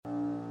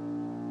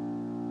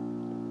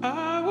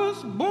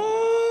was born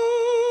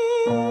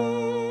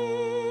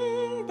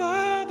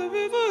by the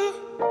river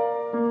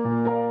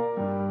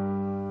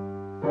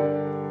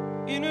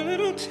in a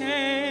little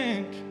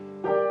tent,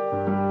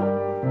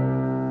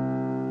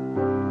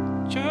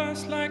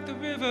 just like the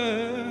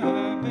river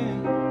I've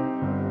been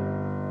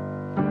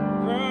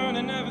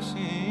running ever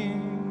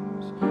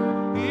since.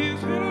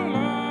 It's been a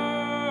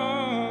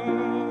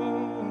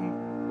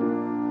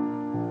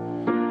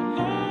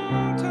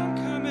long time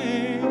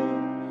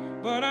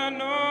coming, but I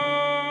know.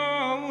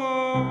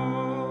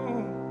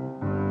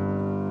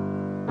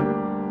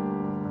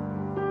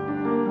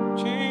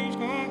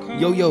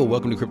 Yo,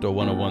 welcome to Crypto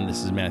 101.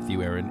 This is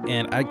Matthew Aaron,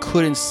 and I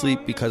couldn't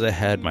sleep because I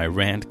had my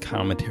rant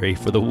commentary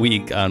for the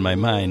week on my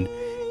mind,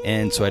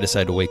 and so I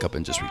decided to wake up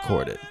and just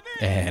record it.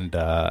 And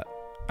I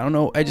don't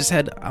know, I was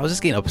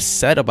just getting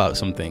upset about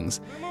some things,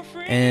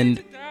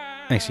 and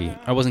actually,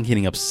 I wasn't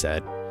getting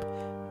upset.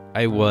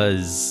 I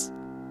was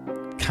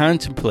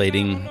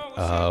contemplating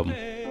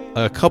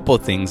a couple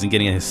of things and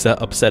getting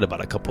upset about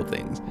a couple of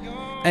things.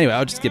 Anyway,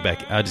 I'll just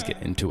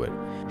get into it.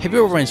 Have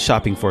you ever went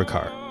shopping for a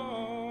car?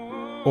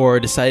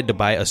 Or decided to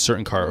buy a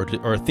certain car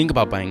or think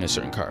about buying a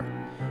certain car.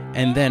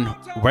 And then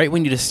right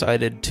when you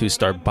decided to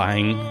start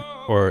buying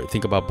or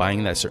think about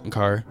buying that certain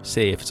car,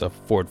 say if it's a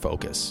Ford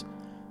Focus,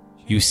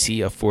 you see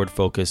a Ford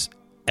Focus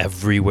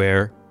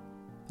everywhere.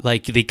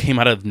 Like they came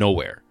out of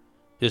nowhere.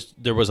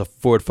 There was a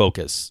Ford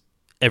Focus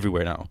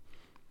everywhere now.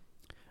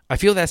 I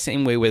feel that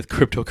same way with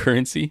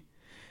cryptocurrency.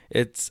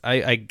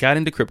 I got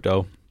into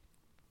crypto,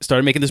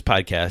 started making this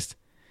podcast.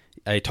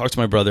 I talked to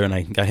my brother and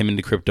I got him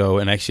into crypto,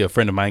 and actually a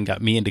friend of mine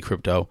got me into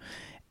crypto.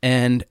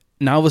 And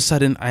now all of a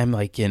sudden I'm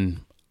like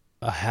in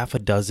a half a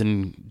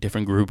dozen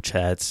different group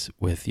chats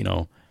with,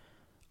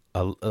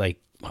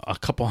 like a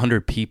couple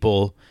hundred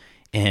people,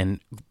 and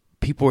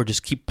people are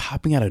just keep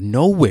popping out of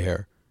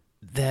nowhere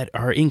that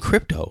are in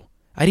crypto.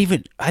 I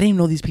didn't even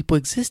know these people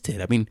existed.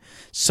 I mean,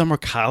 some are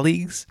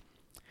colleagues,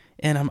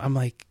 and I'm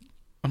like,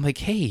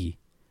 hey,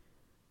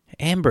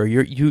 Amber,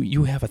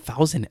 you have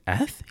 1,000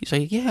 ETH? He's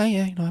like, yeah,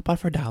 I bought it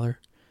for $1.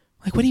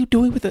 Like, what are you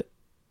doing with it?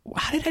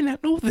 How did I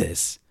not know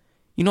this?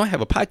 I have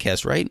a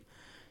podcast, right?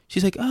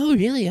 She's like, oh,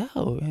 really?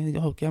 Oh,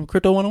 okay, I'm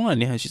Crypto 101.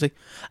 Yeah. She's like,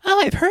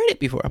 oh, I've heard it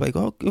before. I'm like,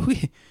 oh,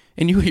 okay.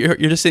 And you're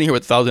just sitting here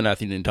with 1,000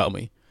 ETH. You didn't tell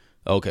me.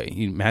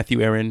 Okay, Matthew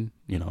Aaron.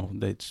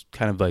 That's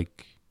kind of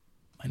like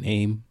my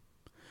name.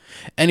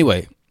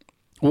 Anyway,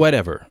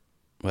 whatever.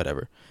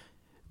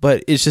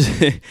 But it's just,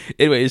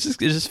 anyway, it's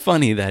just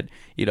funny that,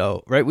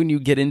 right when you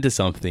get into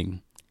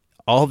something,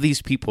 all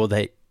these people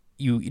that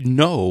you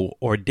know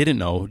or didn't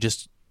know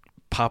just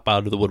pop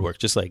out of the woodwork,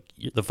 just like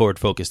the Ford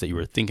Focus that you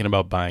were thinking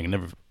about buying.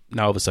 And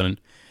now all of a sudden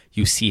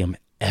you see them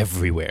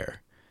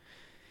everywhere.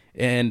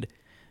 And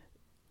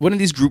one of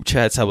these group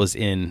chats I was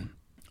in,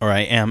 or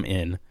I am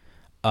in,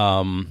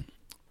 one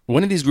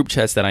of these group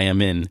chats that I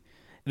am in,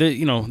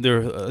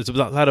 there's a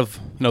lot of,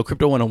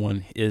 Crypto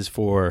 101 is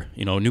for,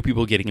 new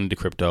people getting into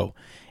crypto.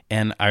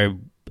 And I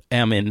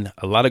am in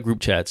a lot of group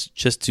chats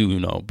just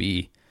to,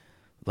 be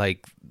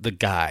like the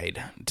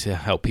guide to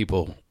help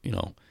people,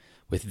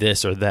 with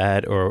this or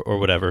that or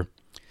whatever.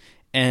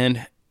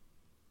 And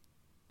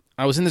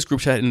I was in this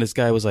group chat and this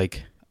guy was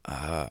like,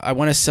 I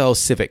want to sell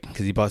Civic,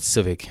 because he bought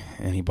Civic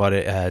and he bought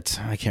it at,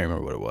 I can't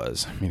remember what it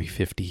was, maybe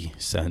 50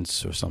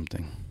 cents or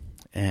something.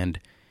 And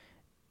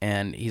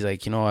he's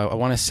like, I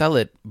want to sell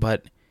it,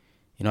 but,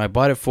 I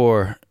bought it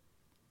for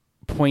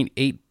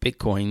 0.8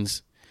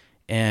 Bitcoins.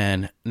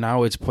 And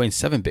now it's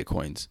 0.7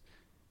 Bitcoins.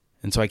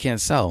 And so I can't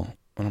sell.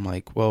 And I'm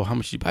like, well, how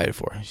much did you buy it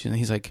for?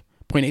 He's like,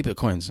 0.8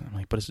 Bitcoins. I'm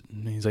like, but it's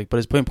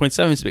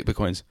 0.7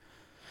 Bitcoins.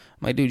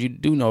 I'm like, dude, you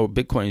do know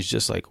Bitcoins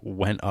just like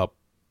went up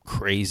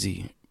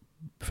crazy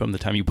from the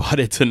time you bought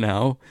it to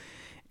now.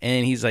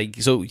 And he's like,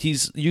 so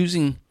he's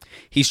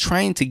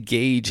trying to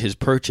gauge his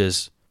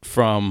purchase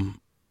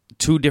from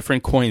two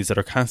different coins that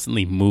are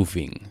constantly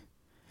moving.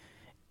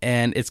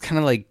 And it's kind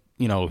of like,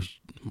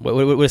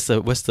 what's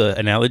the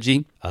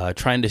analogy?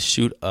 Trying to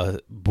shoot a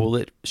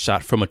bullet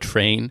shot from a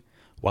train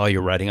while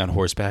you're riding on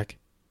horseback.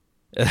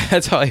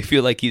 That's how I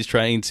feel like he's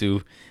trying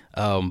to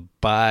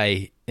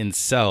buy and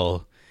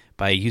sell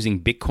by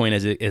using Bitcoin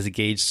as a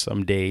gauge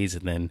some days,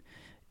 and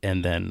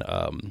then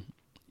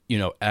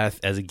ETH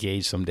as a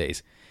gauge some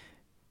days.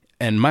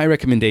 And my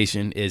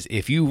recommendation is,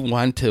 if you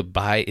want to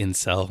buy and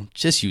sell,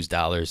 just use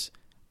dollars.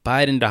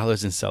 Buy it in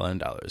dollars and sell it in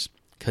dollars,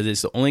 because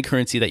it's the only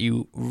currency that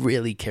you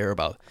really care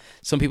about.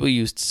 Some people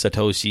use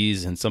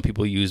Satoshis and some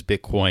people use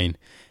Bitcoin.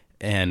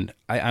 And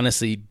I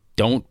honestly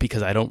don't,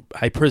 because I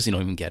personally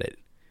don't even get it.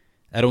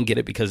 I don't get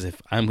it because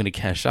if I'm going to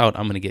cash out,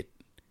 I'm going to get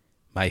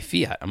my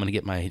fiat. I'm going to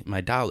get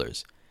my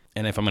dollars.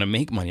 And if I'm going to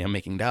make money, I'm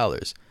making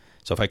dollars.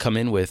 So if I come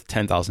in with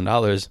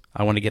 $10,000,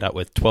 I want to get out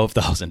with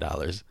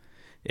 $12,000.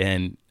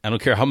 And I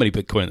don't care how many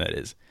Bitcoin that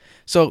is.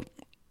 So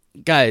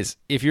guys,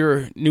 if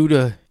you're new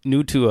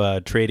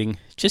to trading,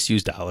 just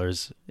use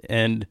dollars.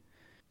 And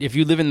if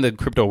you live in the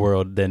crypto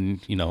world,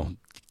 then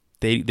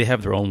they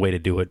have their own way to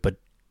do it, but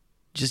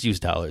just use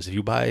dollars. If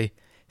you buy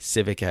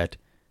Civic at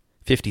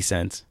 50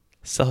 cents,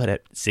 sell it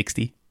at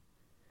 60.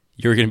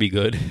 you're going to be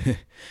good.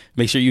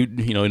 Make sure you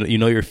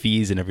know your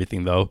fees and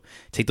everything, though.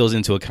 Take those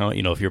into account.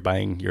 If you're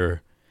buying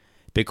your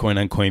Bitcoin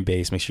on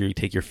Coinbase, make sure you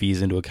take your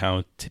fees into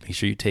account. Make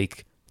sure you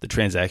take the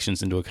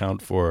transactions into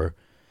account for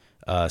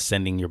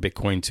sending your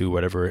Bitcoin to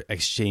whatever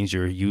exchange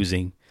you're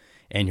using,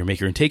 and your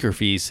maker and taker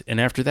fees. And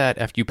after that,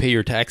 after you pay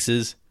your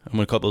taxes, I'm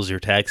going to call those your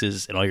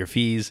taxes and all your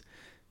fees,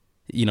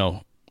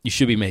 you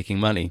should be making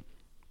money.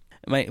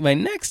 My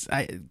next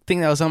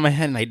thing that was on my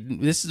head,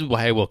 and this is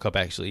why I woke up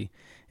actually,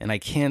 and I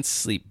can't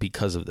sleep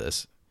because of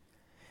this.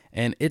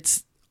 And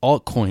it's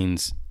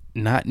altcoins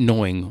not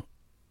knowing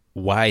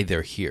why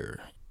they're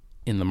here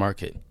in the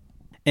market.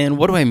 And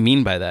what do I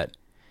mean by that?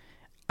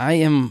 I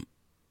am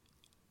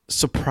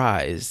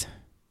surprised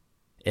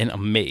and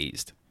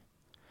amazed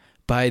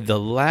by the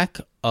lack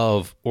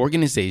of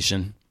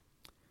organization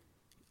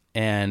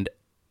and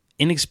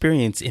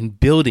inexperience in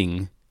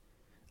building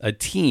a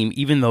team,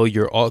 even though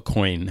your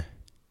altcoin,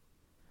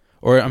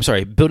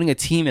 building a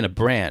team and a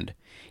brand,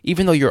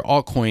 even though your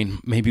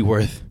altcoin may be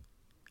worth,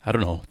 I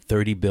don't know,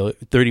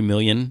 30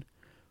 million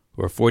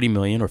or 40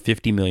 million or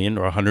 50 million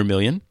or 100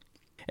 million,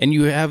 and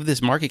you have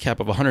this market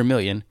cap of 100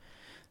 million,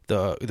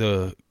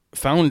 the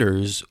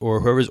founders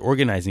or whoever's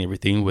organizing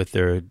everything with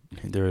their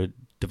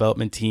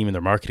development team and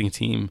their marketing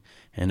team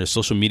and their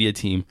social media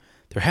team,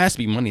 there has to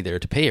be money there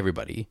to pay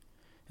everybody,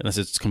 unless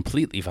it's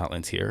completely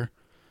volunteer,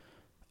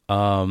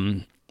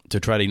 to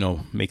try to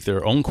make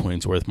their own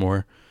coins worth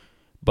more.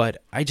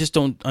 But I just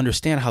don't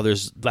understand how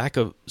there's lack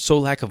of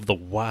the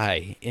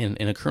why in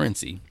a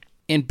currency.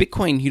 And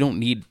Bitcoin, you don't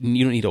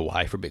need a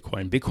why for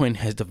Bitcoin.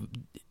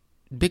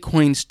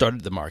 Bitcoin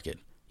started the market.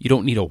 You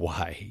don't need a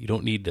why. You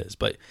don't need this.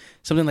 But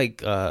something like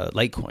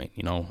Litecoin,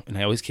 and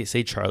I always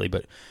say Charlie,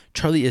 but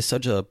Charlie is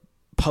such a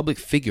public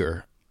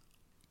figure,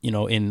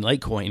 in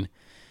Litecoin,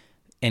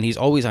 and he's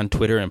always on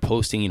Twitter and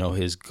posting,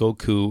 his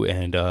Goku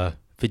and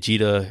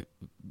Vegeta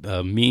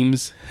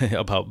memes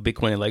about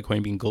Bitcoin and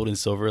Litecoin being gold and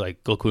silver,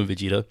 like Goku and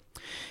Vegeta.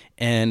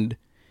 And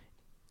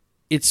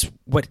it's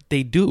what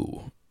they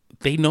do.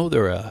 They know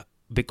they're a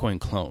Bitcoin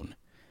clone.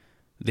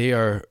 They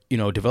are,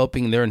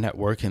 developing their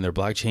network and their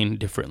blockchain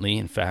differently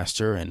and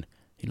faster and,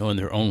 in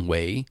their own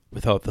way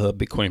without the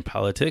Bitcoin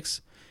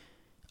politics.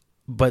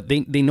 But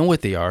they know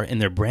what they are,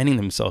 and they're branding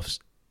themselves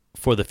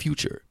for the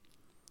future.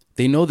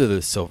 They know they're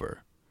the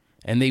silver,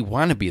 and they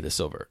want to be the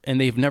silver, and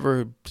they've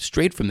never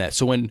strayed from that.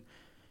 So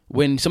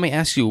when somebody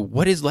asks you,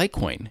 what is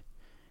Litecoin?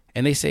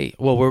 And they say,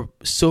 well, we're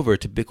silver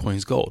to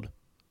Bitcoin's gold.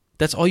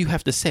 That's all you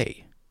have to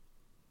say.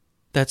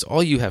 That's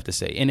all you have to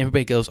say. And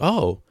everybody goes,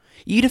 oh,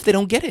 even if they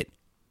don't get it.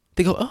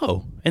 They go,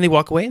 oh, and they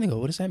walk away and they go,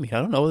 what does that mean?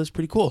 I don't know. That's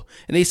pretty cool.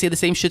 And they say the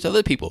same shit to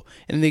other people.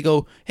 And they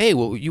go, hey,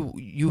 well,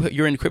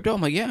 you're in crypto?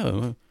 I'm like,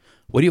 yeah.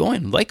 What do you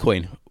own?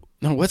 Litecoin.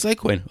 No, what's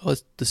Litecoin? Oh,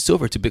 it's the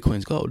silver to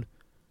Bitcoin's gold.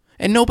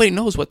 And nobody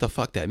knows what the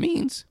fuck that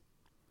means.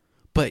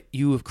 But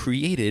you have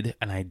created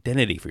an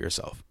identity for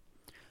yourself.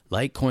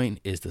 Litecoin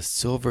is the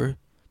silver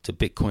to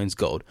Bitcoin's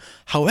gold.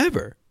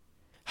 However,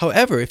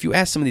 if you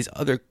ask some of these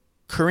other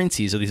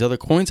currencies or these other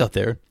coins out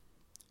there,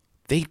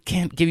 they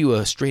can't give you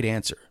a straight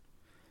answer.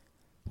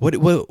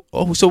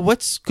 So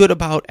what's good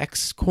about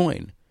X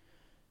coin?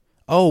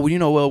 Oh,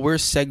 we're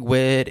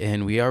SegWit,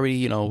 and we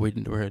already,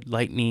 we're a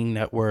Lightning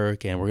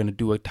Network, and we're going to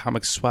do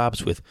atomic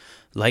swaps with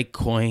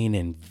Litecoin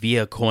and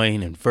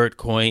Viacoin and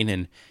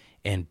Vertcoin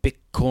and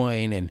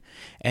Bitcoin,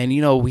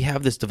 and we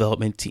have this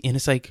development team, and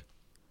it's like,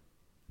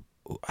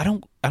 I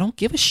don't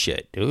give a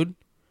shit, dude.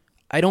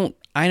 I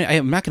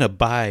am not going to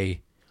buy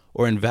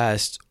or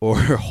invest or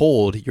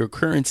hold your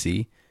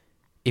currency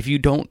if you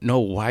don't know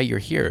why you're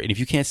here. And if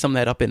you can't sum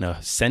that up in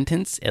a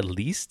sentence at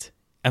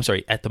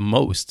the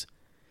most,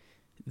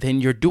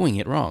 then you're doing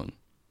it wrong.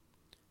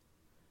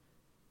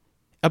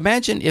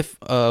 Imagine if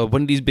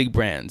one of these big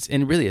brands,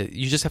 and really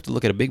you just have to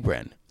look at a big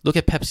brand. Look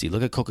at Pepsi,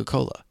 look at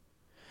Coca-Cola.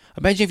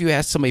 Imagine if you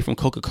asked somebody from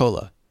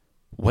Coca-Cola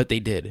what they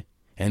did,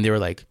 and they were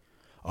like,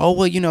 oh,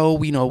 well,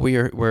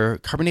 we're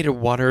carbonated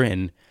water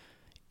and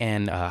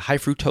high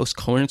fructose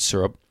corn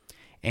syrup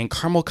and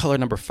caramel color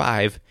number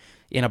 5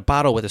 in a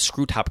bottle with a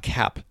screw top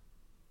cap.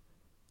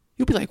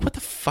 You'll be like, what the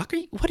fuck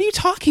what are you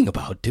talking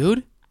about,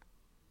 dude?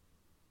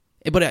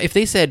 But if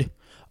they said,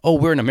 oh,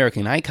 we're an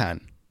American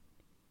icon,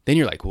 then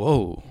you're like,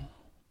 whoa,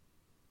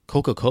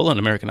 Coca-Cola, an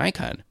American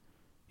icon.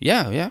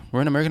 Yeah,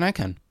 we're an American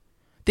icon.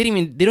 They don't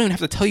even have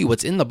to tell you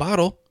what's in the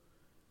bottle.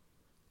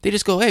 They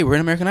just go, hey, we're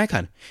an American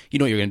icon. You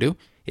know what you're going to do?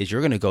 Is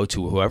you're going to go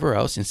to whoever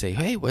else and say,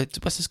 hey, what's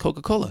this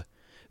Coca-Cola?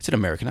 It's an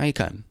American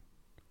icon.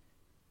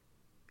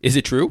 Is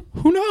it true?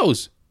 Who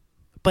knows?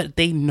 But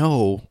they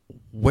know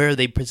where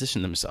they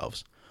position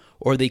themselves,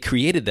 or they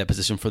created that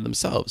position for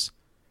themselves.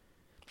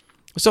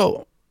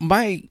 So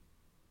my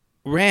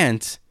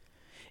rant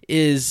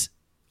is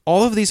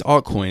all of these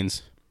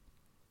altcoins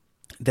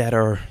that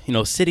are,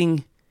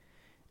 sitting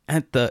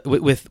at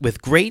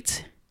with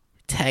great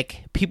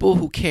tech, people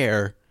who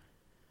care,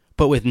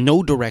 but with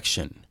no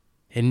direction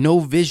and no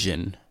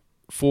vision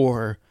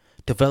for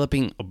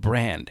developing a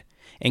brand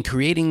and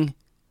creating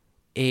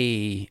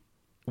a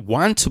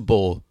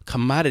wantable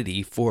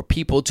commodity for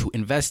people to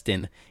invest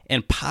in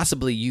and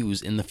possibly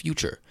use in the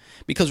future.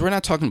 Because we're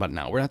not talking about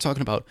now. We're not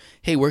talking about,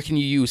 hey, where can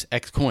you use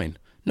X coin?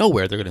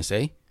 Nowhere, they're going to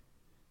say.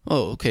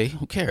 Oh, okay,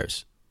 who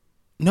cares?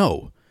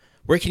 No.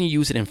 Where can you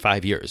use it in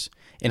 5 years?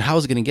 And how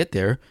is it going to get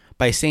there?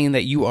 By saying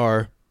that you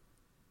are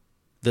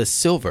the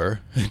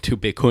silver to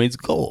Bitcoin's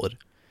gold.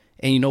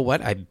 And you know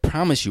what? I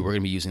promise you we're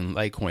going to be using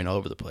Litecoin all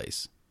over the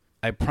place.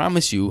 I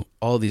promise you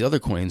all these other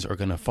coins are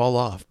going to fall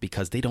off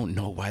because they don't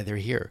know why they're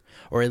here.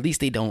 Or at least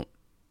they didn't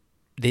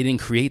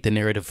create the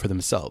narrative for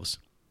themselves.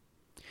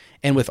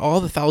 And with all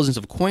the thousands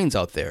of coins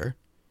out there,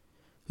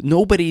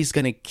 nobody's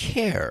going to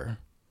care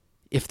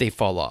if they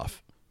fall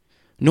off.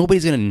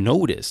 Nobody's going to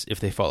notice if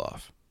they fall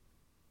off.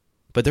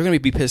 But they're going to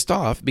be pissed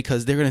off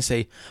because they're going to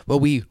say, well,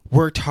 we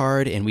worked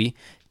hard and we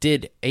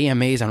did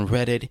AMAs on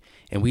Reddit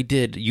and we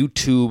did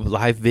YouTube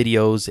live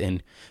videos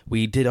and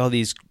we did all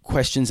these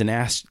questions and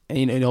asked,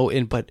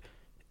 but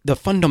the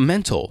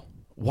fundamental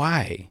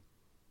why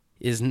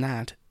is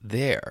not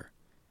there.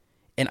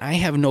 And I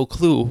have no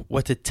clue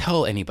what to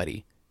tell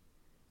anybody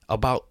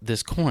about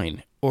this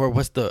coin or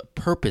what's the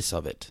purpose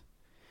of it.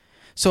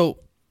 So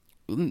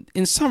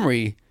in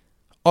summary,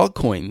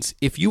 altcoins,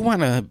 if you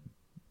want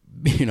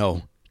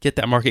to, get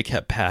that market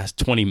cap past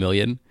 20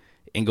 million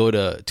and go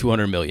to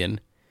 200 million,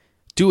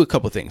 do a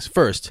couple things.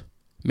 First,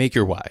 make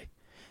your why.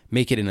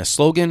 Make it in a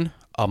slogan,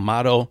 a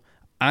motto,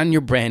 on your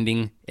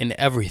branding, and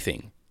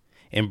everything.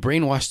 And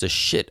brainwash the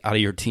shit out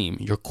of your team,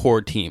 your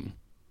core team.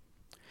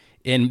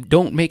 And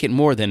don't make it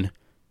more than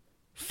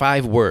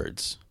 5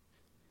 words.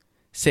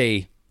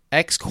 Say,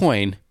 X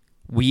coin,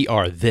 we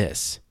are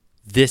this.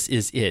 This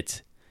is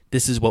it.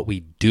 This is what we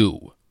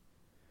do.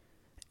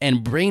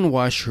 And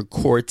brainwash your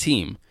core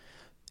team.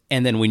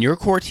 And then when your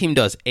core team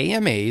does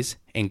AMAs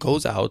and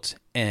goes out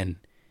and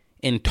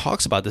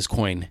talks about this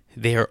coin,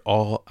 they are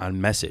all on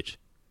message.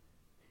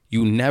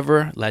 You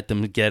never let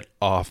them get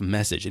off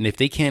message. And if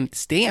they can't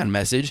stay on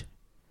message,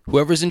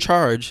 whoever's in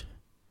charge,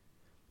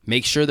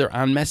 make sure they're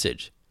on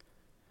message.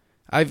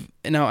 I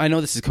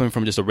know this is coming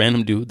from just a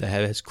random dude that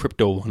has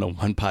Crypto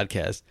 101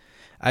 podcast.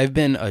 I've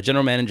been a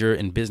general manager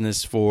in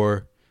business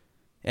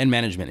and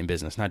management in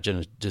business, not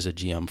just a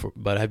GM,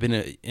 but I've been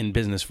in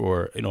business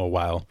for a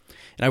while,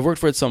 and I've worked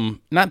for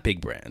some not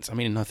big brands. I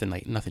mean, nothing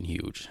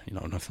huge,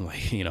 nothing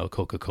like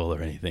Coca-Cola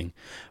or anything.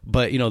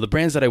 But the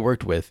brands that I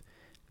worked with,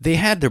 they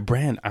had their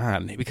brand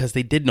on because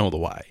they did know the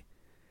why.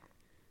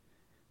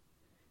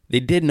 They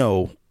did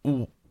know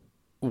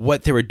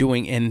what they were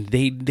doing, and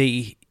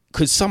they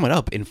could sum it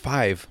up in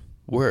 5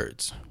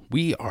 words.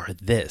 We are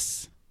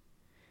this,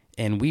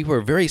 and we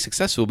were very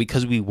successful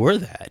because we were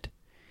that.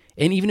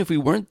 And even if we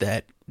weren't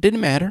that,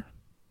 didn't matter.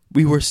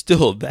 We were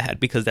still that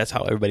because that's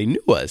how everybody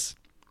knew us.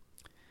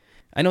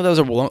 I know that was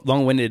a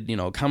long-winded,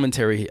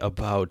 commentary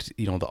about,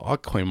 the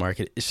altcoin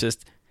market. It's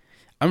just,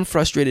 I'm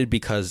frustrated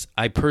because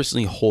I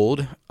personally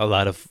hold a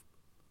lot of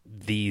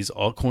these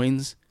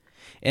altcoins,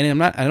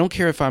 and I don't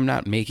care if I'm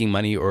not making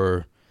money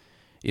or,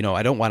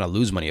 I don't want to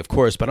lose money, of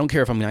course, but I don't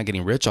care if I'm not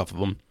getting rich off of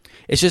them.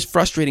 It's just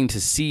frustrating to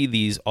see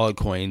these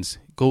altcoins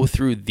go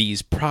through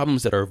these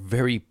problems that are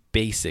very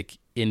basic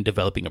in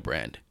developing a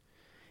brand.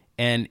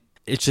 And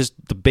it's just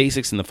the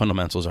basics and the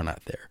fundamentals are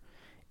not there.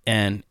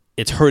 And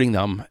it's hurting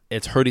them.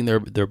 It's hurting their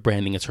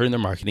branding. It's hurting their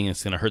marketing.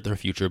 It's going to hurt their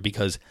future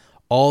because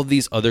all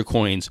these other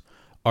coins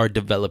are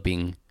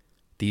developing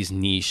these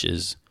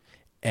niches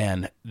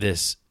and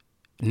this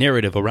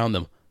narrative around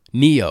them.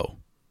 NEO,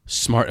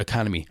 smart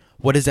economy.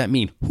 What does that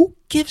mean? Who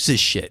gives a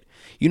shit?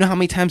 You know how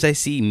many times I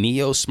see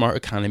NEO smart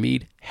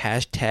economy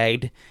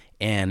hashtagged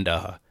and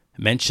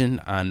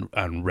mentioned on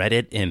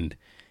Reddit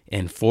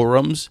and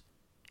forums?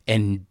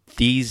 And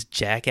these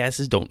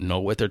jackasses don't know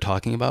what they're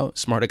talking about.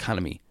 Smart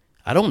economy.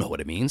 I don't know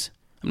what it means.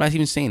 I'm not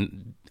even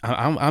saying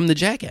I'm the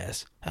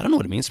jackass. I don't know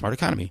what it means, smart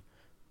economy.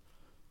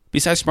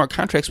 Besides smart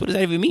contracts, what does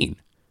that even mean?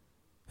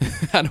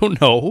 I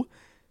don't know,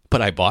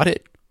 but I bought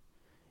it.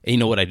 And you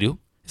know what I do?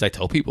 Is I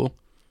tell people,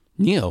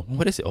 NEO,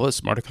 what is it? Oh, it's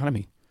smart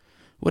economy.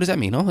 What does that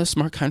mean? Oh, it's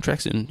smart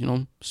contracts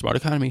and, smart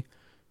economy.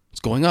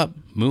 It's going up.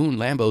 Moon,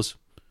 Lambos.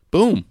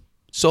 Boom.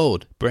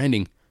 Sold.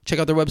 Branding. Check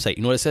out their website.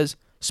 You know what it says?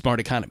 Smart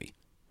economy.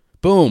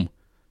 Boom.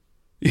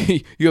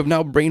 You have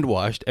now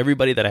brainwashed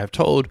everybody that I have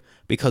told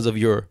because of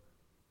your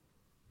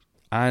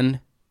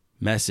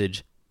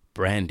on-message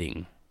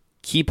branding.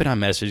 Keep it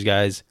on message,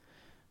 guys.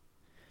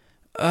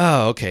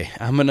 Oh, okay.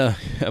 I'm gonna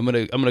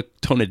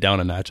tone it down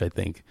a notch, I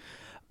think.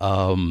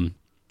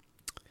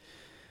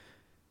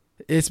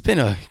 It's been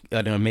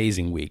an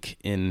amazing week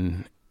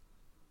in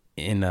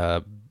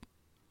the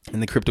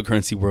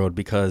cryptocurrency world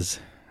because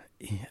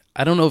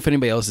I don't know if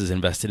anybody else is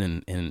invested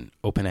in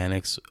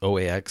OpenAX,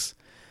 OAX,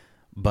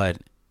 but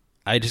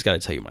I just got to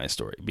tell you my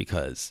story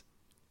because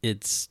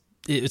it's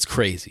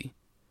crazy.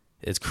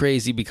 It's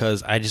crazy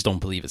because I just don't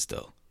believe it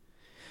still.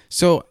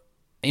 So,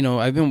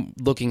 I've been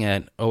looking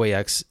at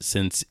OAX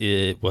since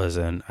it was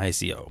an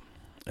ICO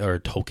or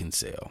token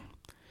sale.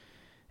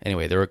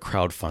 Anyway, they're a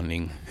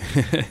crowdfunding.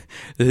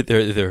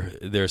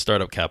 they're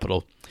startup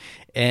capital.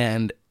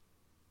 And,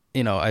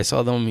 I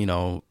saw them,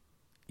 go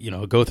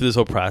through this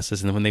whole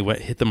process. And then when they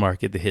hit the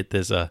market, they hit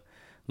this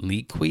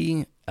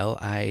Liqui.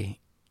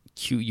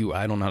 LIQU.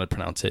 I don't know how to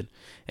pronounce it.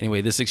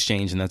 Anyway, this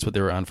exchange, and that's what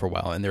they were on for a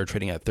while, and they were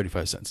trading at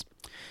 35 cents.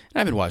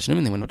 And I've been watching them,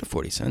 and they went up to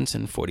 40 cents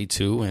and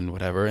 42 and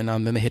whatever, and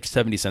then they hit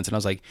 70 cents, and I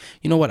was like,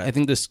 you know what? I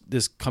think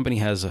this company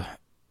has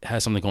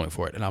something going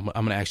for it, and I'm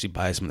going to actually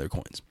buy some of their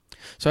coins.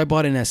 So I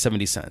bought in at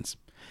 70 cents,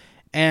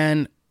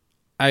 and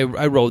I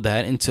rode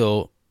that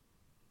until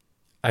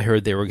I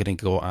heard they were going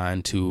to go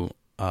on to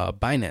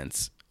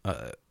Binance,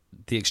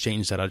 the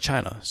exchange out of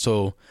China.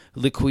 So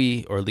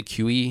Liqui or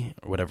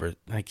whatever,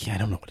 I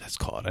don't know what that's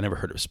called. I never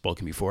heard it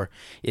spoken before.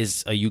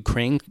 Is a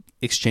Ukraine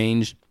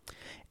exchange,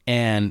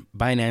 and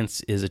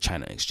Binance is a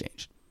China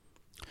exchange.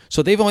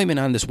 So they've only been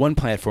on this one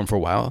platform for a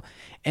while,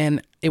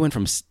 and it went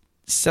from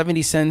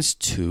 70 cents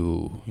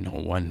to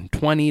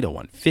 120 to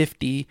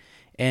 150,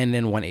 and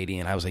then 180.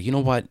 And I was like, you know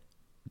what?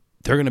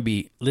 They're going to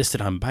be listed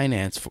on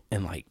Binance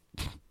in like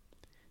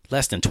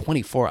less than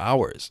 24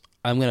 hours.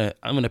 I'm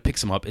gonna pick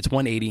some up. It's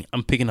 180.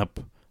 I'm picking up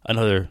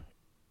another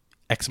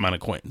X amount of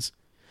coins.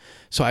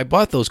 So I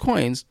bought those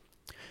coins,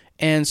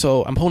 and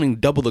so I'm holding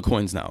double the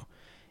coins now,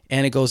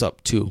 and it goes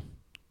up to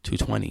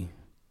 220,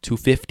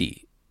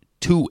 250,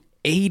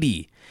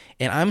 280,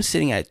 and I'm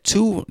sitting at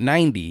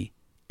 290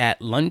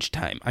 at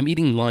lunchtime. I'm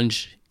eating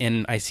lunch,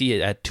 and I see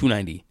it at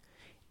 290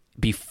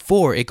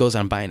 before it goes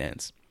on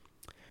Binance.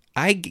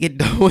 I get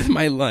done with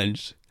my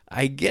lunch.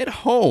 I get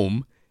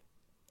home,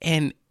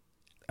 and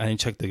I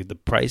didn't check the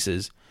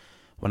prices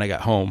when I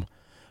got home,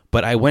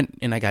 but I went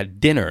and I got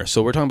dinner.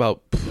 So we're talking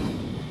about,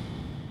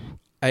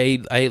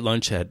 I ate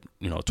lunch at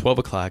 12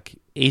 o'clock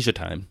Asia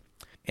time,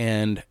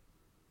 and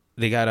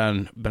they got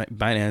on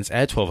Binance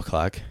at 12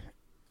 o'clock.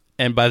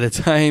 And by the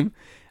time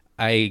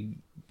I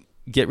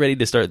get ready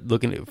to start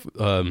looking at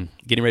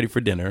getting ready for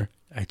dinner,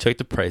 I checked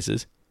the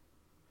prices.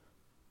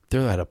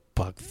 They're at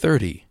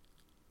 $1.30.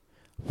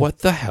 What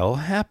the hell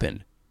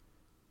happened?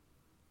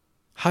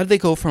 How did they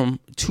go from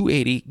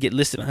 280, get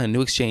listed on a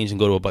new exchange, and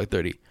go to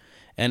 $1.30?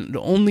 And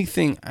the only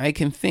thing I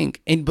can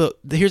think, but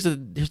here's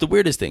the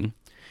weirdest thing,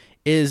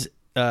 is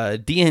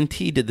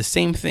DNT did the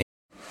same thing.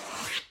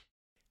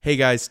 Hey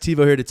guys,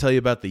 TiVo here to tell you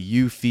about the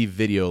Eufy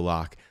Video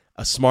Lock,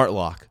 a smart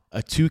lock,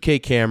 a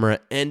 2K camera,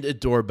 and a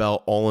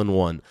doorbell all in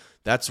one.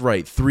 That's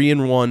right,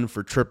 3-in-1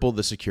 for triple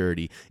the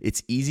security.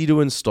 It's easy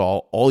to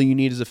install. All you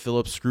need is a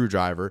Phillips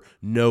screwdriver.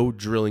 No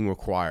drilling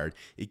required.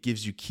 It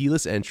gives you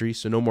keyless entry,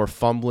 so no more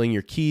fumbling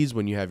your keys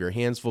when you have your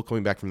hands full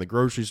coming back from the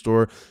grocery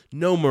store.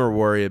 No more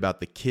worry about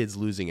the kids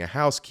losing a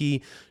house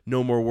key.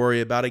 No more worry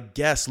about a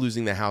guest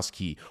losing the house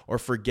key or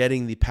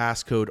forgetting the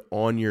passcode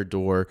on your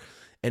door.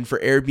 And for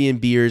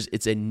Airbnbers,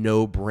 it's a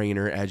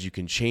no-brainer as you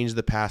can change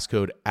the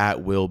passcode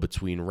at will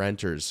between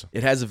renters.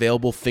 It has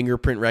available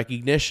fingerprint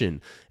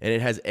recognition, and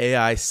it has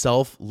AI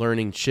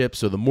self-learning chips,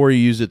 so the more you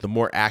use it, the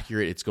more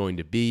accurate it's going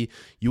to be.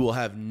 You will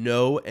have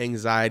no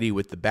anxiety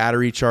with the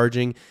battery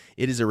charging.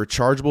 It is a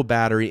rechargeable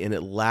battery, and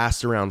it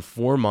lasts around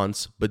 4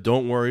 months, but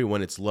don't worry,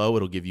 when it's low,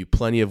 it'll give you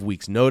plenty of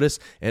weeks' notice,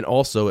 and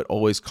also it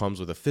always comes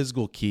with a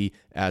physical key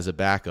as a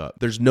backup.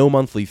 There's no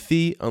monthly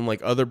fee, unlike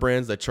other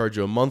brands that charge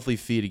you a monthly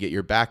fee to get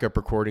your backup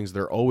recordings.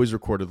 They're always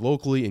recorded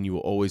locally, and you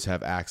will always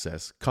have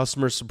access.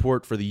 Customer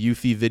support for the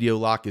Eufy Video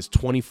Lock is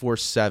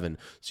 24/7,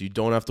 so you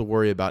don't have to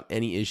worry about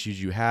any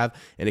issues you have,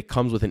 and it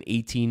comes with an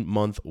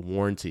 18-month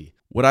warranty.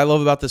 What I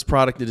love about this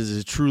product is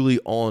it's truly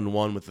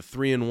all-in-one. With the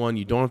 3-in-1,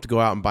 you don't have to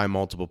go out and buy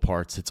multiple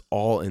parts. It's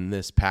all in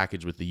this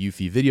package with the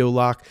Eufy Video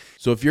Lock.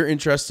 So if you're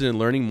interested in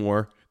learning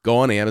more, go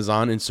on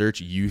Amazon and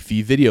search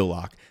Eufy Video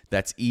Lock.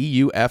 That's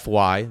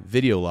EUFY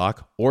Video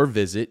Lock, or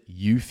visit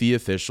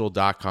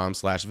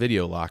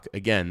eufyofficial.com/video lock.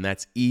 Again,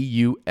 that's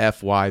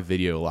EUFY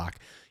Video Lock.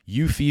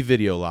 Eufy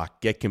Video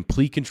Lock. Get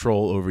complete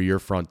control over your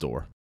front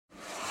door.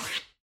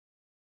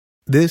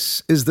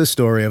 This is the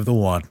story of the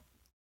one.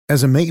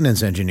 As a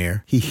maintenance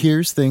engineer, he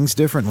hears things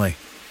differently.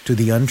 To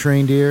the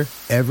untrained ear,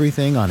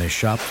 everything on his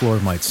shop floor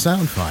might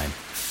sound fine,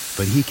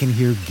 but he can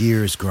hear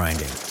gears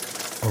grinding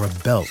or a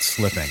belt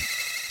slipping.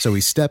 So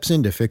he steps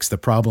in to fix the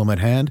problem at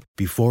hand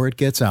before it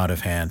gets out of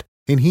hand.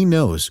 And he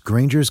knows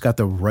Grainger's got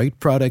the right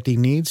product he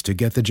needs to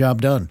get the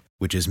job done,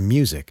 which is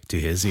music to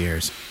his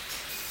ears.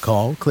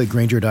 Call, click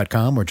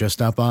Grainger.com, or just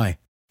stop by.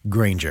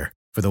 Grainger,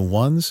 for the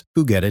ones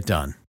who get it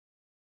done.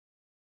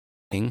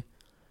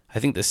 I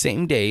think the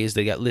same days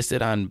they got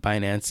listed on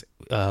Binance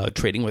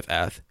trading with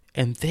ETH,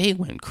 and they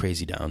went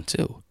crazy down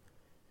too.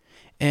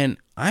 And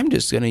I'm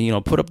just going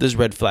to, put up this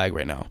red flag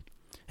right now.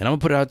 And I'm going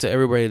to put it out to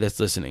everybody that's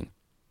listening.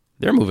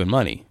 They're moving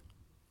money.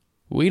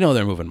 We know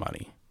they're moving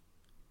money.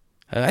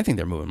 I think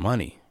they're moving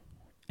money.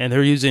 And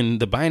they're using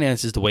the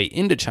Binance as the way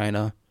into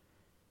China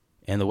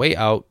and the way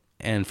out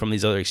and from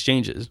these other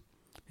exchanges.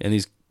 And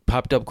these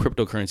popped up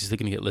cryptocurrencies, they're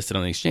going to get listed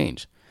on the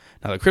exchange.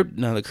 Now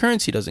the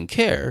currency doesn't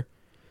care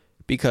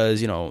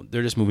because,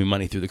 they're just moving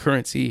money through the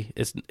currency.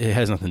 It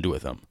has nothing to do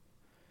with them.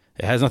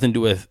 It has nothing to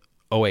do with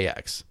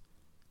OAX.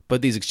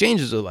 But these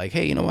exchanges are like,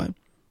 hey, you know what?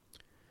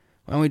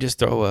 Why don't we just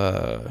throw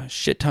a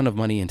shit ton of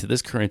money into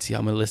this currency?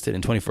 I'm going to list it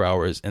in 24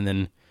 hours, and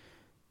then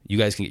you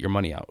guys can get your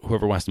money out.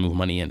 Whoever wants to move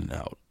money in and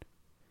out.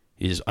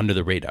 You're just under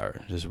the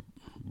radar. Just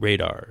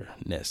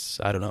radarness.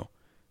 I don't know.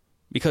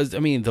 Because, I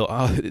mean, they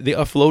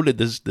offloaded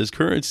this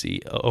currency,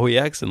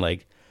 OEX, in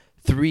like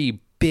 3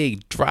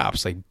 big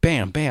drops, like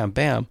bam, bam,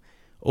 bam,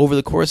 over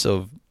the course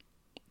of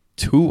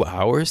 2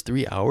 hours,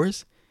 3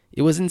 hours.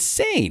 It was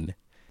insane.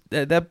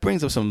 That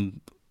brings up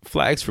some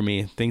flags for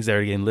me, things that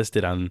are getting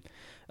listed on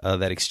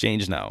that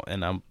exchange now.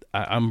 And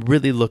I'm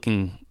really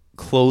looking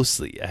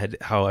closely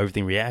at how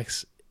everything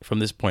reacts from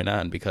this point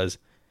on, because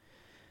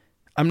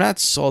I'm not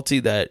salty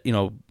that,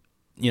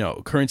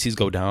 currencies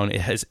go down.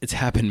 It's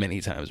happened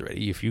many times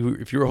already. If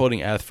you were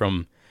holding ETH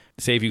from,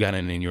 say, if you got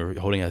in and you're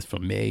holding ETH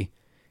from May,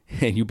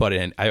 and you bought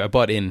it in, I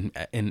bought into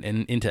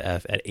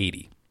ETH at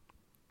 80,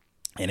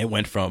 and it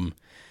went from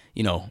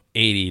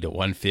 80 to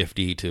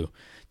 150 to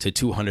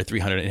 200,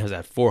 300, and it was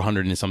at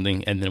 400 and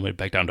something, and then it went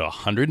back down to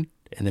 100,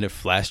 and then it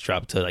flash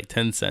dropped to like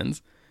 10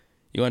 cents.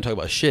 You want to talk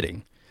about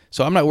shitting?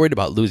 So I'm not worried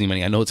about losing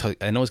money. I know it's going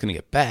to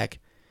get back.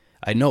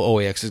 I know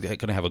OAX is going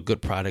to have a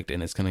good product,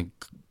 and it's going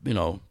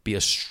to, be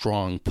a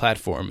strong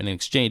platform in an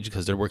exchange,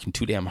 because they're working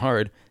too damn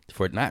hard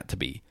for it not to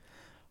be.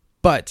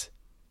 But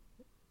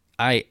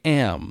I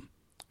am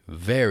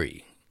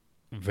very,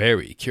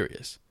 very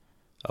curious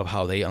of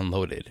how they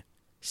unloaded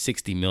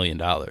 $60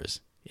 million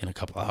in a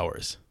couple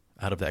hours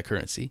out of that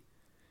currency.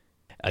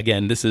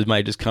 Again, this is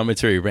my just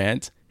commentary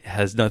rant. It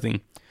has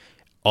nothing.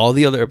 All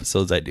the other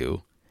episodes I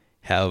do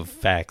have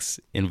facts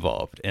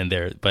involved,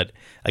 but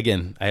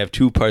again, I have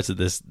 2 parts of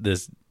this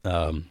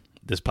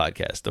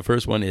podcast. The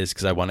first one is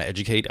because I want to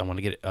educate. I want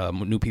to get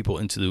new people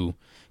into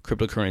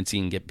cryptocurrency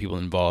and get people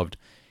involved.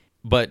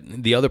 But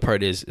the other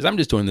part is I'm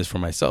just doing this for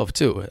myself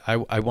too.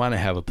 I want to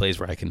have a place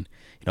where I can,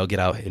 get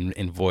out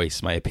and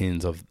voice my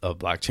opinions of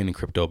blockchain and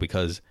crypto,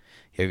 because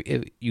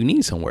if you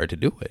need somewhere to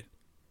do it.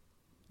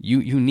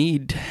 You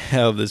need to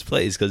have this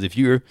place, because if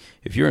you're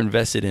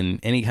invested in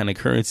any kind of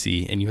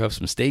currency and you have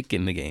some stake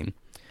in the game,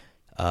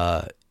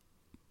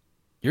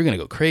 you're gonna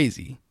go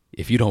crazy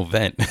if you don't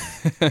vent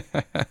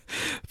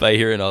by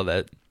hearing all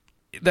that.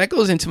 That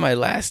goes into my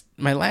last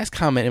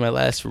comment and my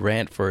last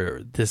rant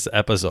for this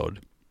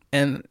episode,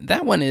 and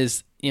that one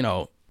is,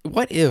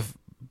 what if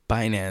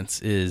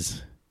Binance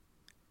is,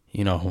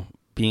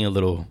 being a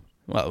little,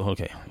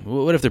 okay,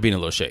 what if they're being a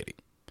little shady?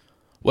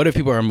 What if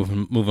people are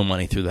moving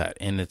money through that,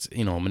 and it's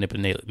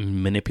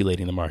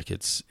manipulating the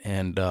markets?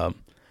 And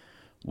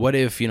what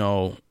if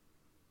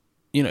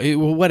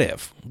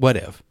what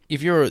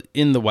if you're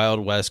in the Wild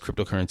West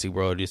cryptocurrency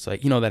world, it's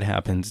like, that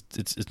happens.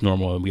 It's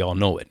normal, and we all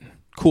know it.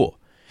 Cool,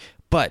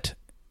 but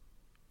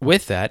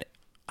with that,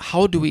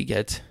 how do we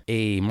get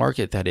a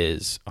market that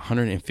is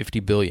 150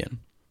 billion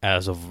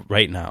as of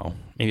right now,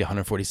 maybe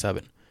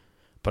 147,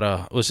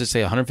 but let's just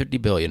say 150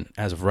 billion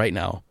as of right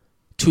now,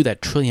 to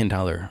that $1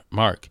 trillion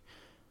mark?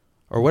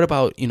 Or what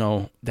about,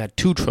 that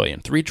 2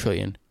 trillion, 3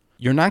 trillion?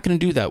 You're not going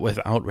to do that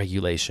without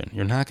regulation.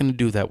 You're not going to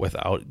do that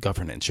without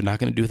governance. You're not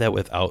going to do that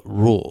without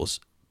rules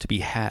to be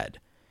had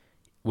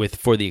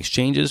for the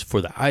exchanges, for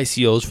the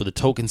ICOs, for the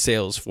token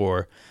sales,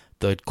 for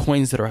the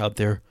coins that are out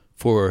there,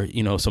 for,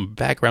 some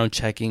background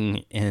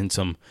checking and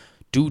some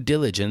due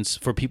diligence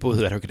for people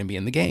that are going to be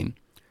in the game.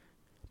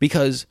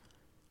 Because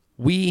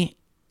we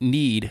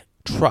need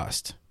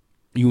trust.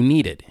 You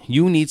need it.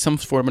 You need some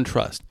form of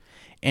trust.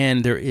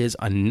 And there is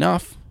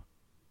enough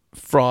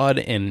fraud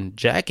and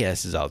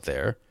jackasses out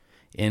there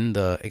in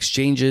the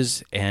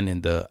exchanges and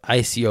in the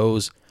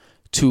ICOs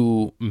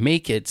to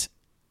make it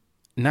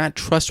not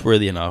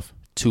trustworthy enough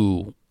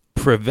to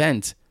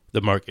prevent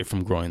the market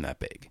from growing that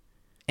big.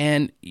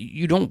 And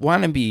you don't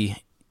want to be,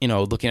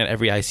 looking at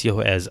every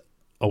ICO as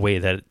a way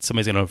that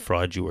somebody's going to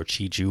fraud you or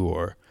cheat you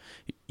or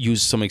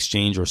use some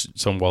exchange or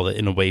some wallet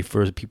in a way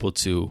for people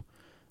to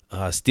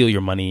steal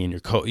your money and your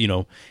code.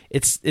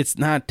 It's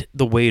not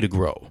the way to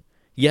grow.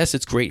 Yes,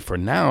 it's great for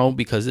now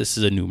because this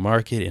is a new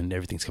market and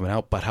everything's coming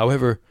out. But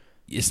however,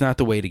 it's not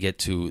the way to get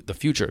to the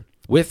future.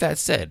 With that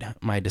said,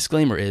 my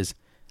disclaimer is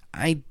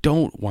I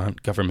don't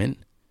want government.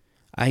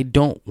 I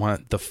don't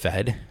want the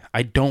Fed.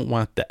 I don't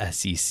want the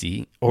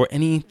SEC or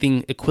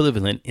anything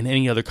equivalent in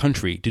any other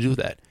country to do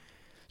that.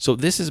 So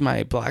this is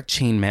my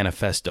blockchain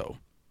manifesto.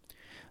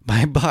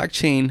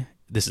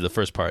 This is the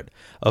first part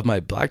of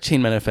my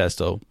blockchain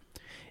manifesto,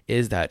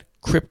 is that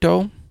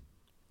crypto,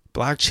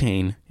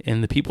 blockchain,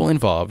 and the people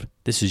involved,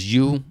 this is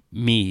you,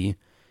 me,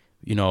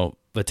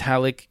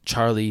 Vitalik,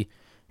 Charlie,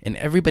 and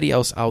everybody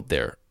else out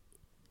there,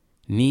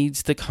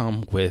 needs to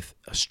come with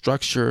a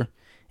structure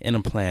and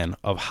a plan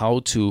of how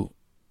to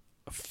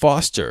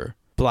foster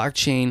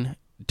blockchain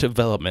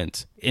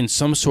development in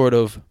some sort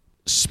of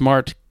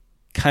smart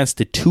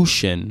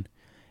constitution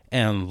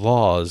and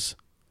laws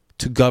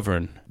to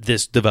govern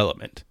this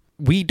development.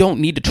 We don't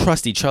need to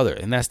trust each other,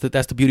 and that's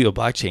the beauty of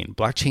blockchain.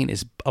 Blockchain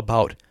is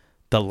about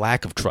the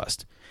lack of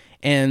trust,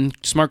 and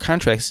smart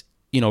contracts,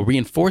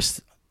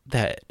 reinforce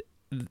that.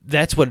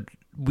 That's what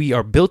we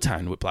are built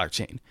on with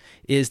blockchain,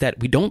 is that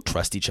we don't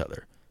trust each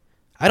other.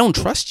 I don't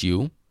trust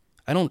you.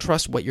 I don't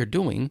trust what you're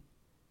doing.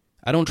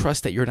 I don't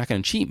trust that you're not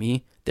going to cheat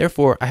me.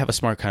 Therefore, I have a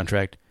smart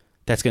contract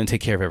that's going to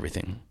take care of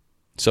everything.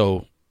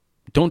 So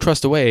don't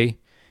trust away.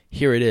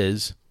 Here it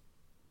is.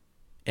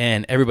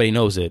 And everybody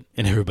knows it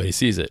and everybody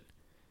sees it.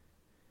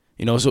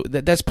 So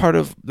that is part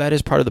of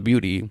the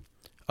beauty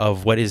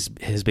of what has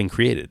been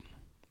created.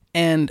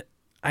 And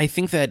I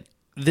think that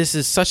this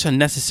is such a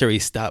necessary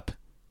step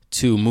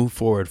to move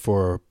forward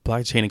for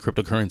blockchain and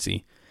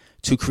cryptocurrency,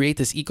 to create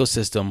this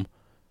ecosystem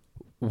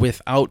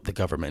without the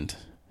government.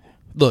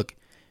 Look,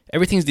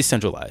 everything's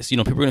decentralized.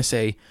 People are going to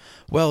say,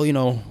 well,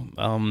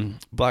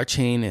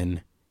 blockchain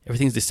and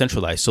everything's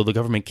decentralized, so the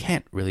government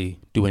can't really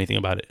do anything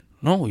about it.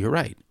 No, you're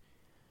right.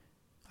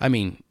 I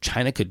mean,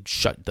 China could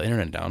shut the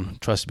internet down.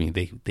 Trust me,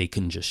 they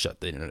can just shut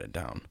the internet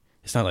down.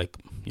 It's not like,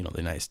 the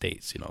United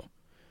States,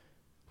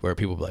 where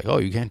people be like, oh,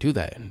 you can't do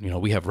that.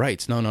 We have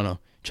rights. No.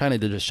 China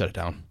did just shut it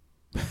down.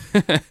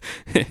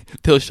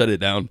 They'll shut it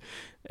down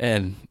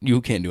and you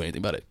can't do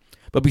anything about it.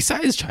 But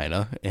besides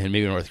China and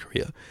maybe North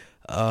Korea,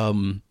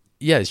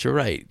 yes, you're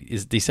right.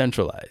 It's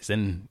decentralized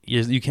and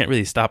you can't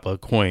really stop a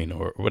coin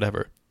or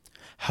whatever.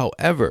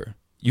 However,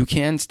 you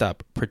can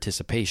stop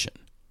participation.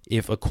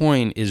 If a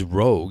coin is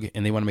rogue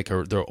and they want to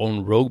make their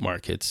own rogue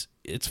markets,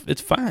 it's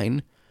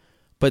fine.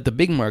 But the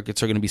big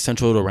markets are going to be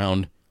centered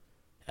around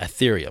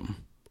Ethereum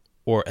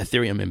or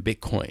Ethereum and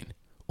Bitcoin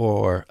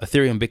or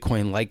Ethereum,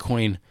 Bitcoin,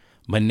 Litecoin,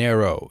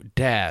 Monero,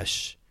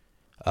 Dash,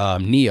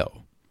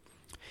 Neo.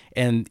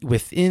 And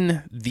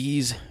within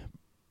these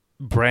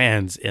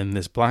brands in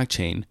this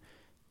blockchain,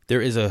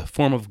 there is a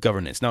form of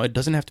governance. Now, it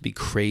doesn't have to be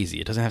crazy.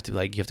 It doesn't have to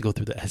you have to go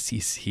through the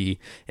SEC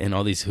and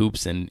all these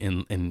hoops and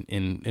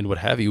what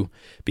have you,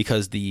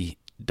 because the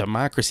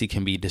democracy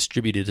can be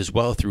distributed as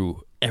well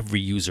through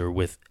every user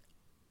with,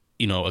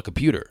 a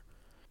computer.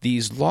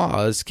 These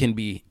laws can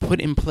be put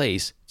in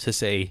place to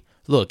say,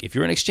 look, if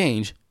you're an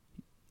exchange,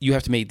 you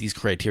have to meet these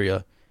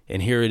criteria,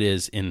 and here it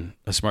is in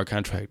a smart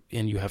contract,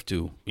 and you have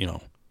to,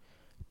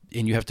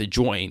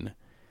 join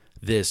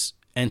this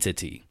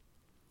entity.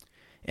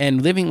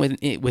 And living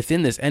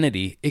within this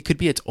entity, it could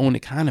be its own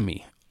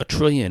economy,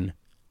 $10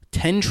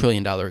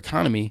 trillion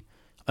economy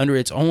under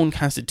its own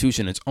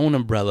constitution, its own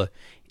umbrella,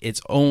 its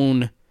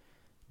own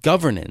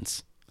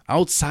governance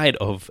outside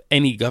of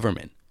any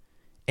government.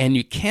 And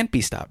you can't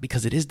be stopped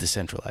because it is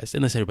decentralized,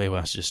 unless everybody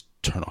wants to just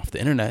turn off the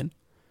internet,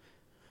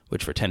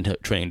 which for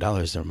 $10 trillion,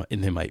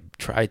 they might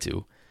try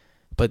to,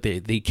 but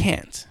they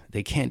can't.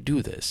 They can't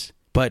do this.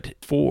 But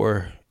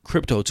for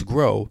crypto to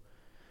grow,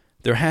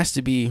 there has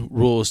to be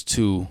rules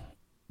to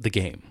the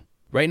game.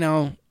 Right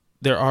now,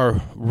 there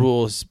are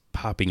rules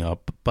popping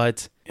up,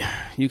 but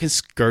you can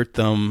skirt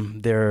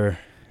them. It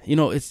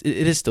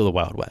is still the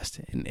Wild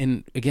West.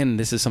 And again,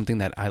 this is something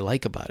that I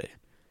like about it.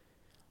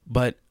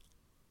 But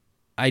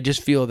I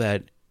just feel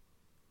that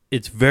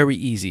it's very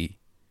easy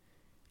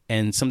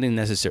and something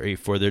necessary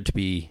for there to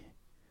be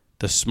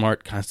the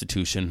smart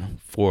constitution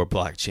for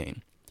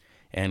blockchain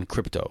and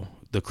crypto,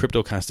 the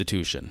crypto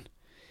constitution.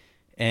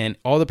 And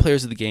all the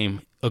players of the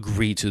game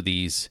agree to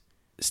these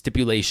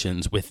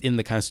stipulations within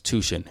the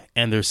Constitution,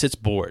 and there sits a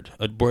board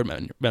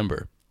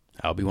member.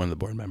 I'll be one of the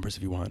board members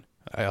if you want.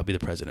 I'll be the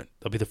president.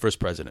 I'll be the first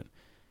president,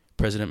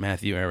 President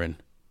Matthew Aaron.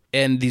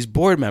 And these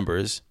board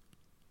members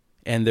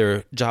and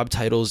their job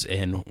titles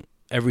and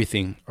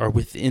everything are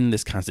within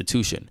this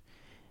Constitution,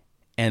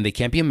 and they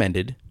can't be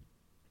amended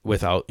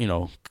without,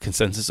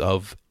 consensus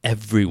of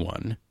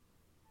everyone.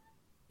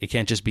 It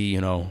can't just be,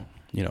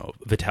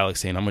 Vitalik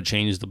saying, I'm going to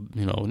change the,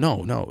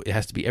 no, it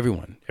has to be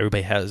everyone.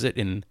 Everybody has it,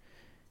 and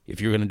if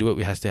you're going to do it,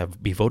 it has to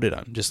be voted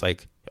on, just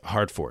like a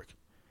hard fork.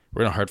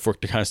 We're going to hard fork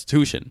the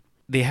Constitution.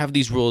 They have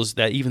these rules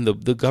that even the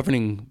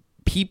governing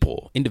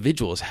people,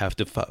 individuals, have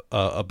to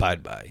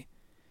abide by.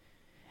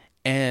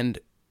 And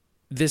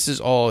this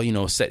is all,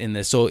 set in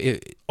this. So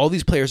all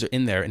these players are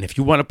in there, and if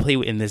you want to play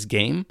in this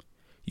game,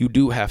 you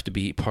do have to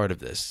be part of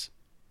this.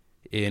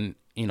 And,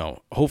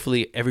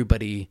 hopefully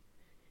everybody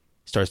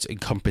starts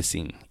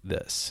encompassing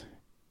this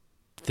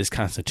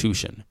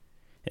Constitution.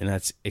 And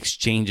that's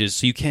exchanges.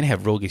 So you can't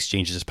have rogue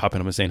exchanges just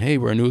popping up and saying, hey,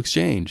 we're a new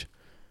exchange.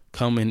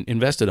 Come and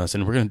invest in us,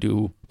 and we're going to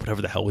do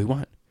whatever the hell we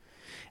want.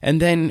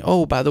 And then,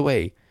 oh, by the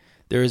way,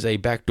 there is a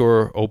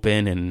backdoor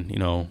open, and,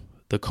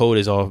 the code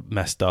is all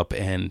messed up,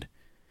 and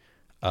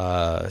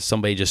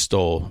somebody just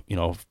stole,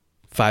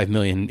 5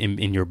 million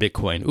in your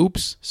Bitcoin.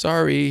 Oops,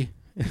 sorry.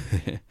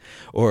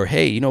 Or,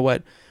 hey, you know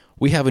what?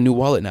 We have a new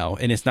wallet now,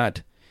 and if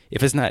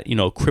it's not,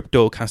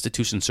 crypto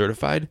constitution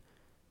certified,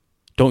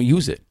 don't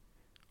use it.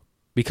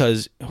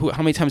 Because how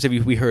many times have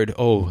we heard,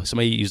 oh,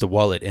 somebody used a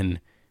wallet and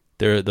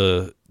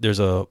there's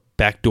a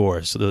back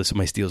door so that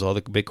somebody steals all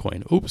the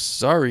Bitcoin. Oops,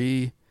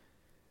 sorry.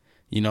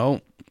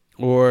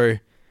 Or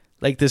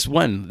like this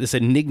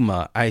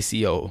Enigma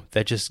ICO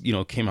that just,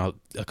 came out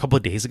a couple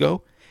of days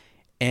ago,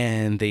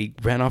 and they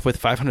ran off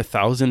with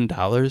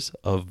 $500,000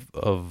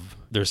 of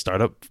their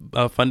startup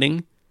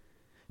funding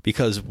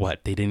because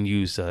they didn't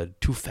use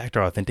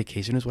two-factor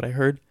authentication is what I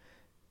heard.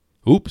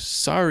 Oops,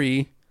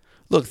 sorry.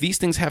 Look, these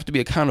things have to be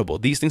accountable.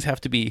 These things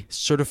have to be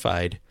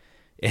certified,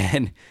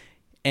 and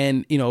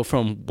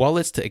from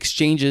wallets to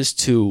exchanges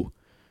to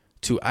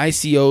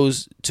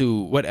ICOs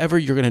to whatever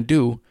you're going to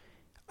do,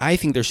 I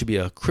think there should be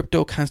a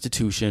crypto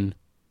constitution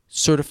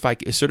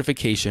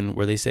certification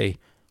where they say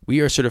we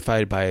are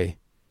certified by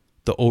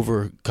the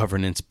over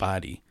governance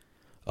body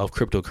of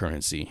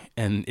cryptocurrency,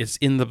 and it's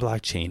in the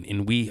blockchain,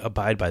 and we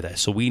abide by that.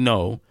 So we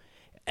know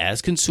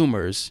as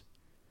consumers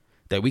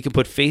that we can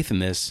put faith in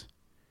this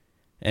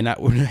and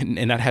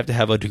not have to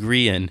have a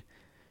degree in,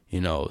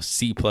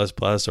 C++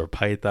 or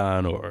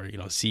Python or,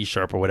 C#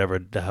 or whatever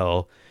the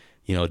hell,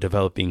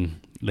 developing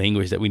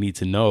language that we need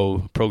to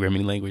know,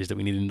 programming language that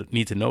we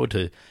need to know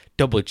to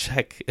double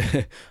check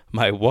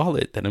my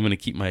wallet that I'm going to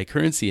keep my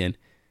currency in,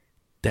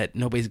 that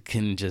nobody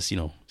can just,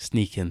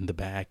 sneak in the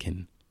back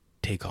and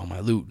take all my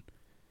loot,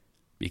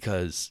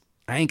 because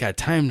I ain't got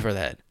time for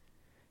that.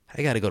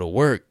 I got to go to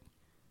work.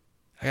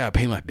 I got to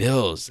pay my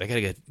bills. I got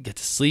to get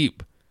to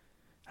sleep.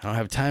 I don't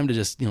have time to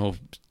just,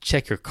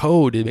 check your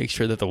code to make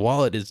sure that the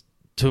wallet is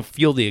to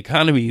fuel the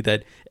economy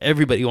that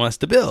everybody wants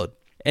to build.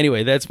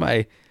 Anyway, that's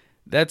the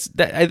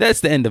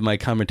end of my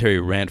commentary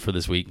rant for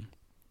this week.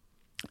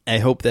 I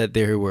hope that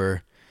there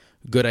were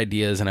good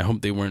ideas, and I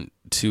hope they weren't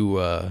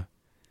too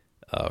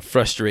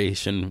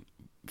frustration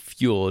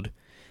fueled,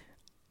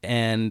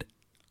 and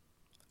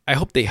I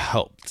hope they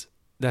helped.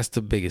 That's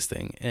the biggest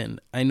thing. And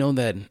I know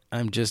that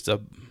I'm just a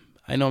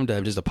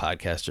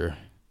podcaster.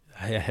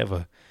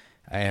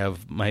 I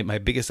have my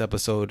biggest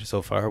episode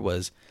so far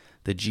was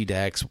the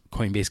GDAX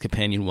Coinbase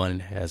Companion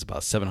one. It has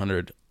about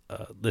 700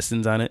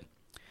 listens on it.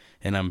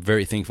 And I'm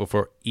very thankful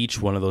for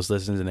each one of those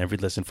listens and every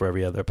listen for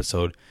every other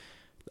episode.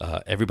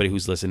 Everybody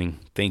who's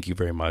listening, thank you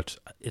very much.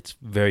 It's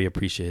very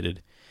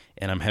appreciated.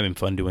 And I'm having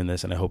fun doing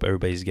this, and I hope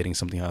everybody's getting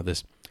something out of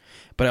this.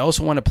 But I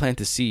also want to plant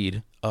the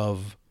seed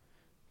of,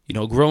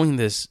 growing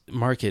this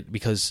market,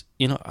 because,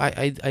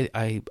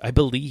 I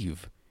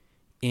believe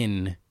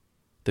in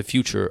the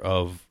future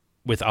of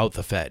without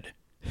the Fed,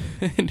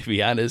 to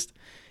be honest,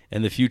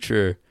 and the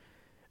future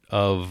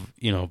of,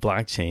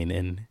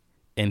 blockchain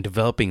and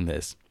developing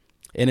this.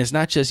 And it's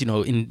not just,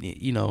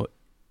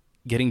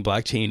 getting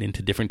blockchain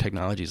into different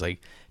technologies.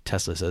 Like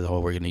Tesla says,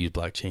 we're going to use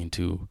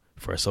blockchain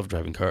for our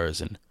self-driving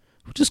cars, and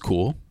which is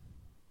cool.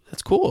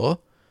 That's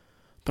cool.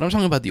 But I'm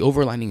talking about the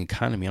overlining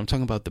economy. I'm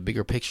talking about the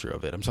bigger picture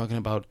of it. I'm talking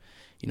about,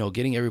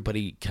 getting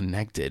everybody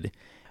connected.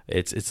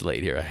 It's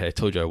late here. I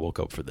told you I woke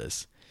up for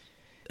this.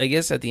 I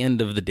guess at the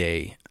end of the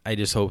day, I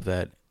just hope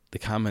that the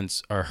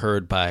comments are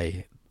heard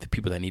by the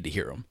people that need to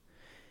hear them.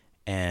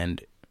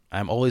 And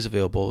I'm always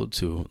available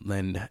to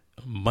lend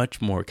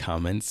much more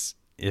comments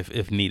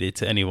if needed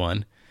to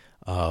anyone.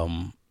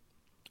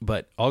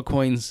 But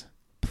altcoins,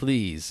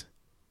 please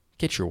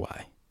get your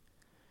why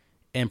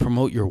and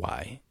promote your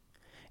why.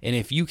 And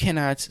if you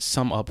cannot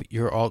sum up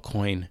your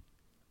altcoin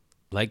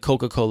like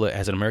Coca-Cola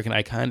as an American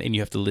icon, and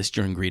you have to list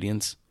your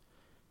ingredients: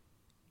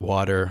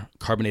 water,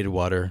 carbonated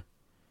water,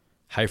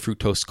 high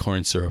fructose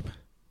corn syrup,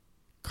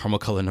 caramel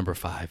color number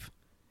 5.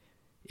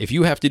 If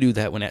you have to do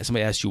that when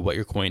somebody asks you what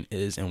your coin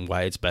is and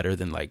why it's better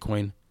than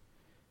Litecoin,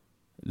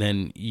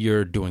 then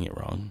you're doing it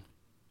wrong,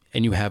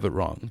 and you have it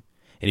wrong.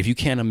 And if you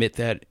can't admit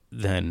that,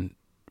 then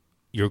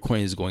your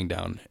coin is going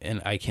down,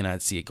 and I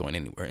cannot see it going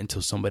anywhere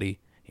until somebody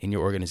in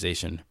your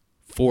organization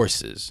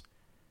forces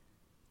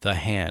the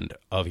hand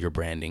of your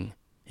branding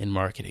and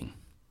marketing.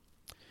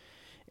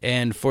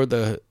 And for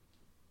the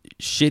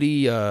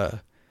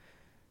shitty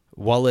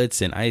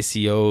wallets and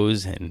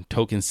ICOs and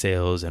token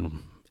sales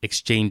and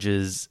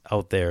exchanges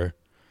out there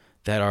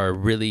that are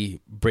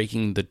really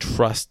breaking the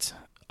trust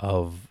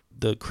of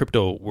the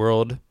crypto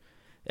world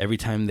every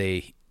time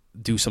they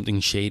do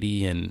something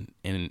shady and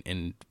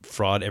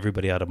fraud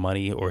everybody out of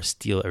money or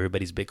steal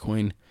everybody's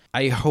Bitcoin,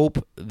 I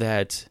hope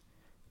that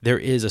there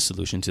is a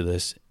solution to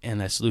this, and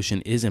that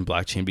solution is in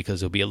blockchain,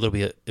 because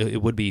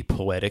it would be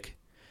poetic,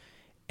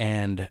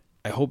 and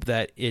I hope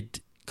that it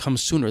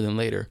comes sooner than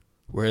later,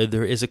 where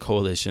there is a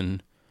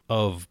coalition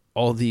of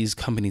all these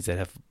companies that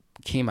have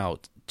came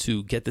out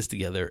to get this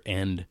together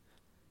and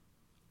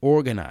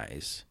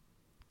organize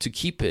to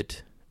keep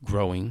it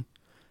growing,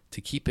 to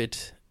keep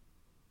it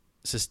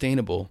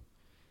sustainable,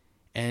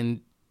 and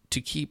to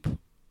keep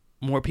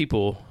more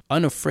people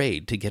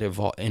unafraid to get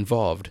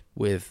involved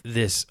with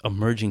this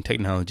emerging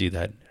technology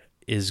that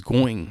is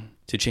going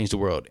to change the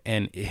world.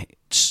 And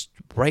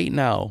right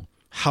now,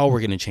 how we're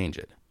going to change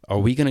it? Are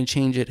we going to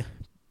change it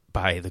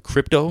by the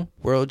crypto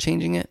world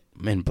changing it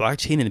and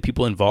blockchain and the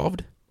people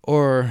involved?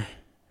 Or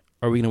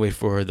are we going to wait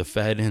for the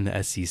Fed and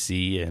the SEC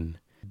and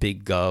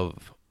Big Gov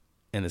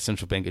and the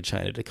Central Bank of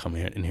China to come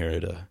in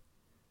here to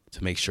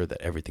make sure that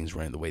everything's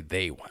running the way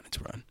they want it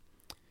to run?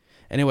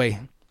 Anyway,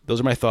 those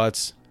are my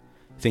thoughts.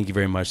 Thank you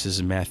very much. This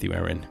is Matthew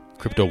Aaron,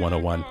 Crypto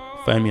 101.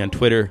 Find me on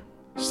Twitter,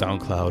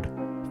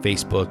 SoundCloud,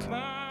 Facebook,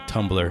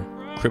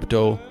 Tumblr,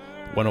 Crypto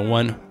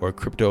 101 or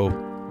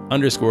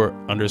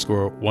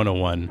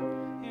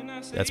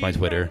Crypto__101. That's my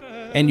Twitter.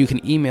 And you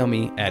can email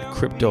me at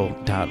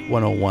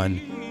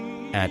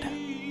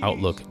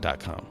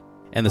crypto.101@outlook.com.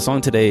 And the song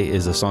today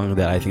is a song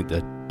that I think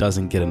that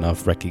doesn't get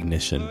enough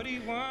recognition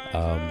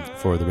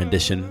for the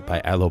rendition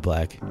by Aloe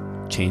Black,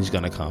 Change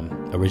Gonna Come,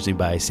 originally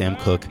by Sam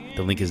Cooke.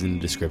 The link is in the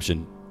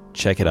description.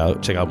 Check it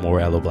out. Check out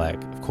more Aloe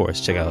Black. Of course,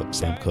 check out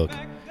Sam Cooke.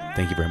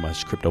 Thank you very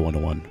much. Crypto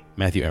 101.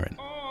 Matthew Aaron.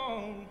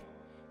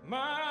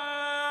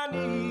 My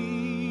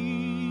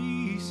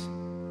knees.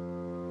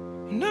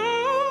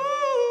 No.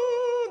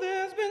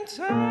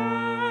 times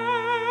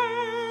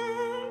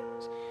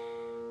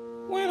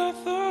when I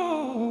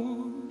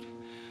thought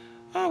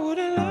I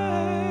wouldn't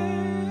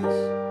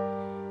last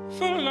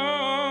for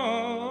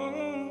long.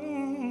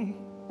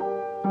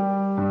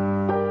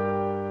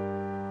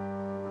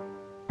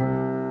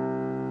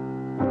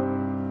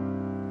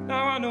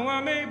 Now I know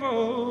I'm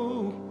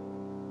able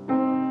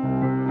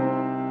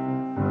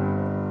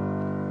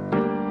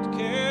to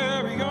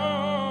carry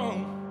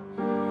on.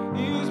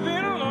 It's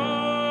been a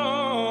long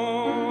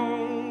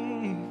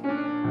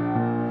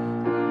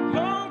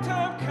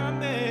time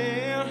coming,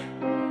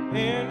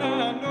 and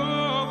I know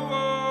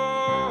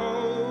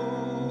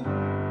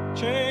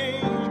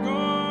change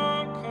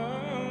gonna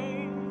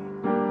come.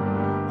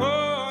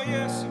 Oh,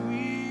 yes, it will.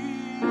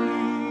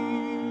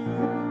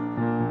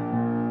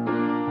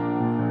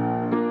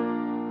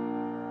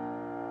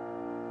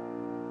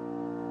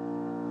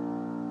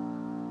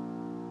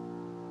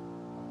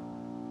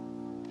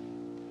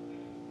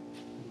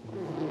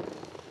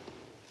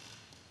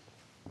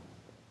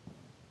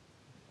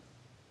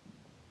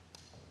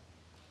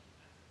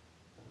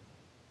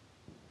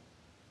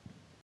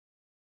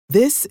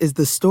 This is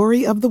the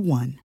story of the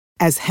one.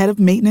 As head of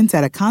maintenance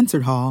at a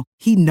concert hall,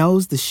 he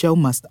knows the show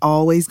must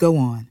always go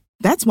on.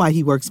 That's why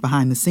he works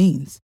behind the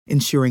scenes,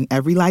 ensuring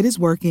every light is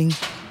working,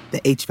 the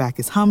HVAC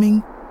is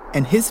humming,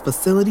 and his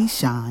facility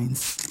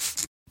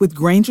shines. With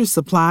Grainger's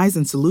supplies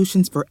and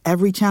solutions for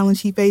every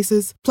challenge he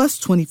faces, plus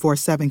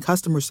 24/7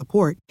 customer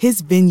support, his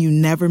venue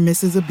never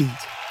misses a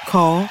beat.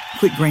 Call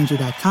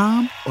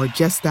quickgrainger.com or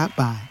just stop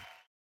by.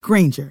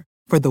 Grainger,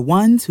 for the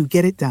ones who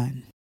get it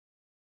done.